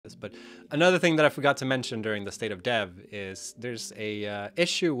this. But another thing that I forgot to mention during the state of dev is there's a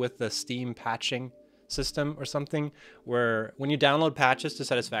issue with the Steam patching system or something, where when you download patches to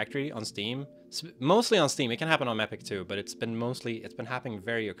Satisfactory on Steam, mostly on Steam, it can happen on Epic too, but it's been happening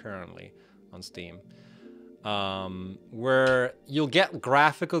very occurrently on Steam, where you'll get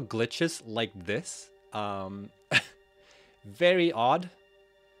graphical glitches like this, very odd.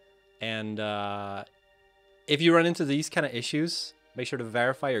 And if you run into these kind of issues, make sure to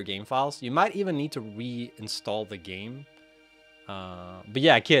verify your game files. You might even need to reinstall the game. But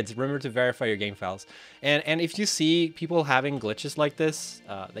yeah, kids, remember to verify your game files. And if you see people having glitches like this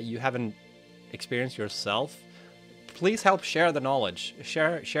that you haven't experienced yourself, please help share the knowledge.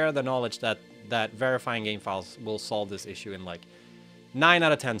 Share the knowledge that verifying game files will solve this issue in like 9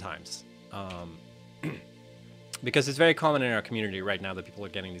 out of 10 times. Because it's very common in our community right now that people are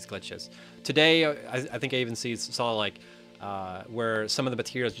getting these glitches. Today, I think I even saw like where some of the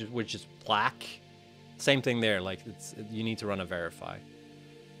materials were just black. Same thing there, like you need to run a verify.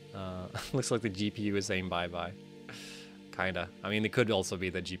 Looks like the GPU is saying bye-bye. Kinda. I mean, it could also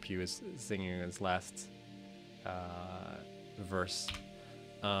be the GPU is singing its last verse.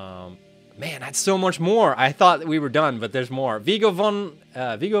 Man, that's so much more. I thought we were done, but there's more. Vigo von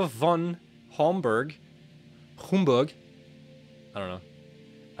Homburg. I don't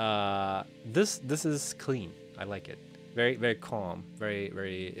know. This is clean. I like it. Very, very calm.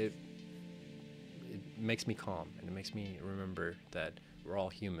 It makes me calm, and it makes me remember that we're all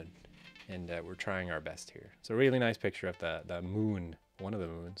human, and we're trying our best here. It's a really nice picture of the moon, one of the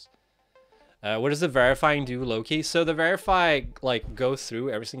moons. What does the verifying do, Loki? So the verify like goes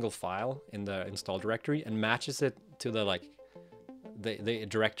through every single file in the install directory and matches it to the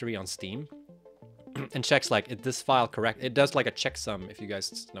directory on Steam, and checks like, is this file correct? It does like a checksum, if you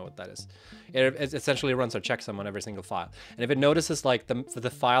guys know what that is. It essentially runs a checksum on every single file. And if it notices like the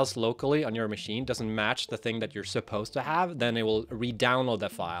files locally on your machine doesn't match the thing that you're supposed to have, then it will re-download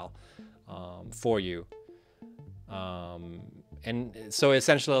that file for you. And so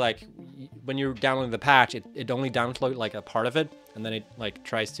essentially, like when you're downloading the patch, it only downloads like a part of it, and then it like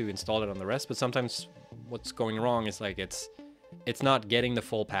tries to install it on the rest. But sometimes what's going wrong is like it's not getting the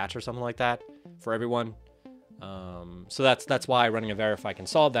full patch or something like that for everyone. So that's why running a verify can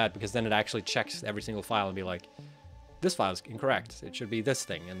solve that, because then it actually checks every single file and be like, this file is incorrect. It should be this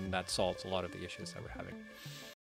thing, and that solves a lot of the issues that we're having.